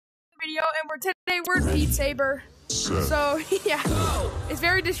video, and we're in Beat Saber. So yeah, it's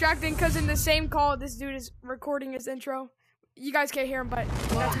very distracting because in the same call, this dude is recording his intro. You guys can't hear him, but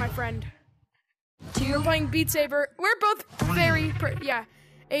that's my friend. We're playing Beat Saber. We're both very,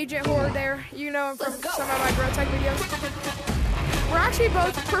 Agent Horror there. You know him from some of my Bro Tech videos. We're actually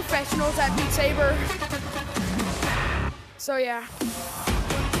both professionals at Beat Saber. So yeah.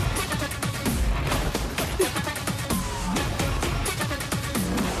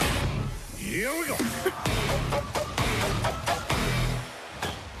 Here we go.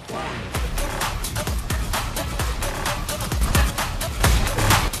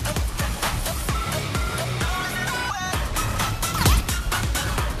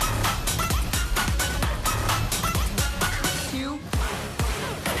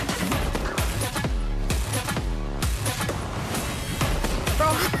 Bro,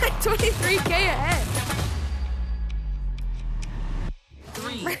 I'm like 23K ahead.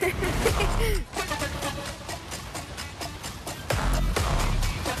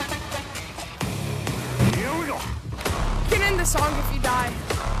 Here we go. You can end the song if you die.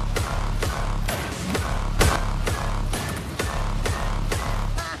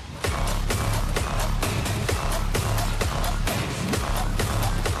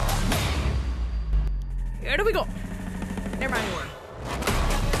 Here do we go. Never mind.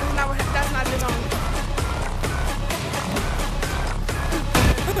 That's not the song.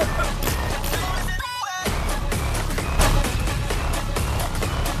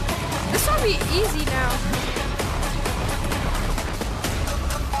 This will be easy now.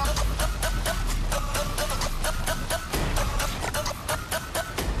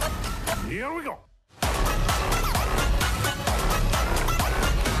 Here we go.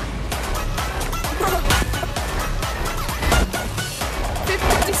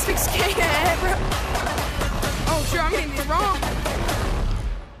 56K ahead, bro. Oh, sure, I'm getting these wrong.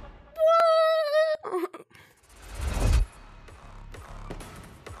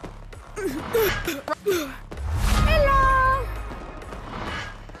 Hello.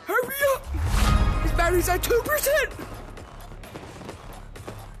 Hurry up. His battery's at 2%.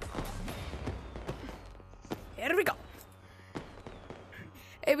 Here we go.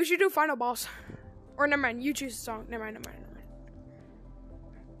 Hey, we should do final boss. Or never mind, you choose a song. Never mind.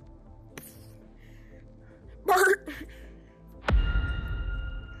 Bart.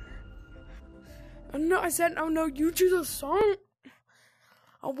 Oh no, I said, oh no, you choose a song.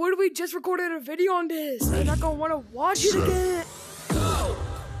 Oh, what if we just recorded a video on this? They're not gonna wanna watch it again.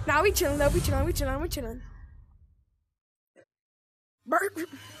 Now we chillin', we chillin'. Bart.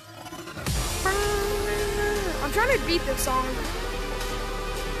 I'm trying to beat this song.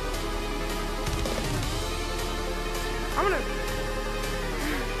 I'm gonna.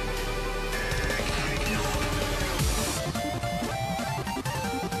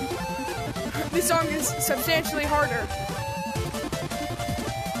 This song is substantially harder.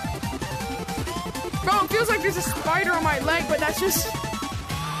 Bro, it feels like there's a spider on my leg, but that's just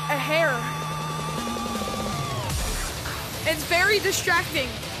a hair. It's very distracting.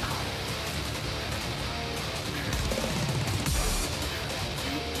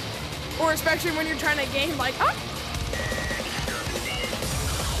 Or especially when you're trying to game like, oh!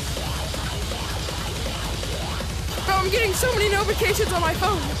 Bro, I'm getting so many notifications on my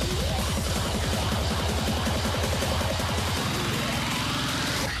phone.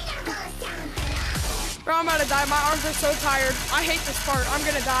 Bro, I'm about to die. My arms are so tired. I hate this part. I'm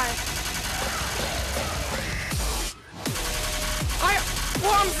gonna die.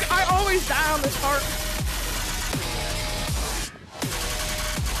 I always die on this part.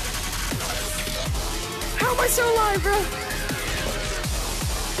 How am I still alive, bro?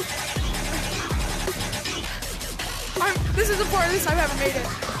 This is the part of this I haven't made it.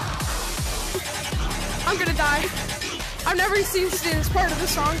 I'm gonna die. I've never seen this part of the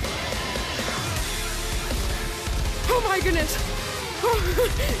song. Oh my goodness. Oh,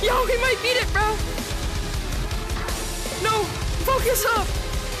 yo, he might beat it, bro. No, focus up.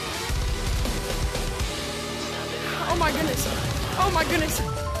 Oh my goodness. Oh my goodness.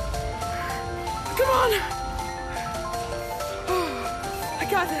 Come on. Oh, I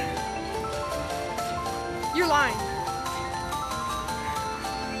got it. You're lying.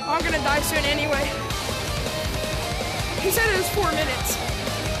 Oh, I'm gonna die soon anyway. He said it was 4 minutes.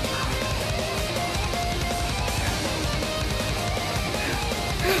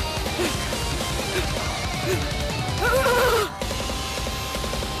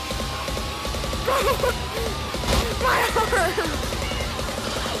 My arm!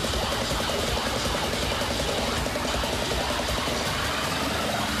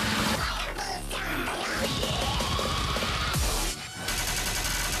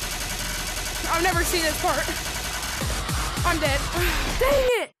 I've never seen this part. I'm dead. Dang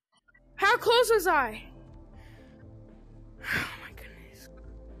it! How close was I? Oh my goodness.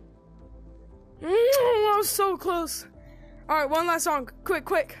 I was so close. Alright, one last song. Quick,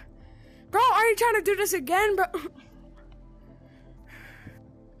 quick. Bro, are you trying to do this again, bro?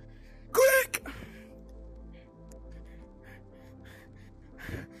 Quick!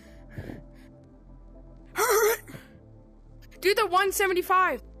 Hurry! Do the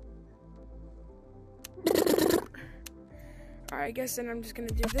 175. Alright, I guess then I'm just gonna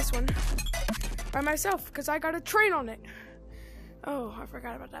do this one by myself, because I got a train on it. Oh, I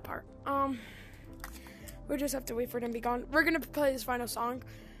forgot about that part. We'll just have to wait for it to be gone. We're gonna play this final song.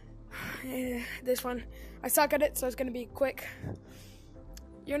 This one. I suck at it, so it's gonna be quick.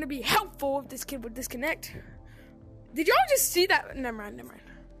 You're gonna be helpful if this kid would disconnect. Did y'all just see that? Never mind, never mind.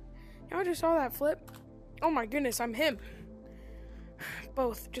 Y'all just saw that flip? Oh my goodness, I'm him.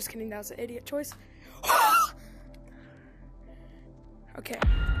 Both. Just kidding, that was an idiot choice. Okay.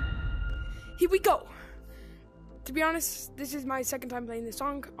 Here we go. To be honest, this is my second time playing this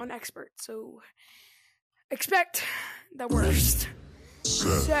song on Expert, so expect the worst.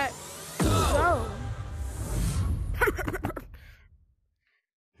 Set. Go.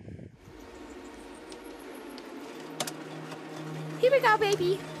 Here we go,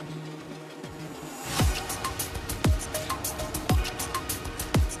 baby.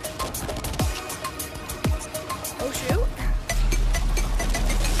 Oh, shoot.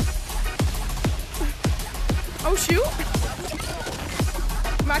 Oh, shoot.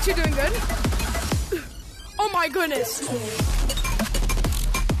 I'm actually doing good. Oh, my goodness.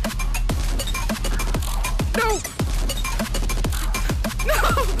 No. No.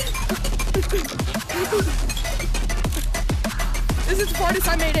 This is the farthest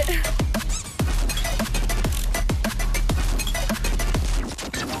I made it.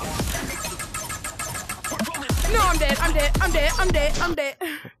 No, I'm dead. I'm dead. I'm dead. I'm dead. I'm dead.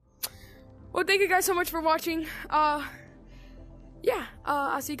 Well, thank you guys so much for watching. Yeah,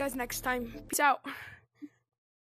 I'll see you guys next time. Peace out.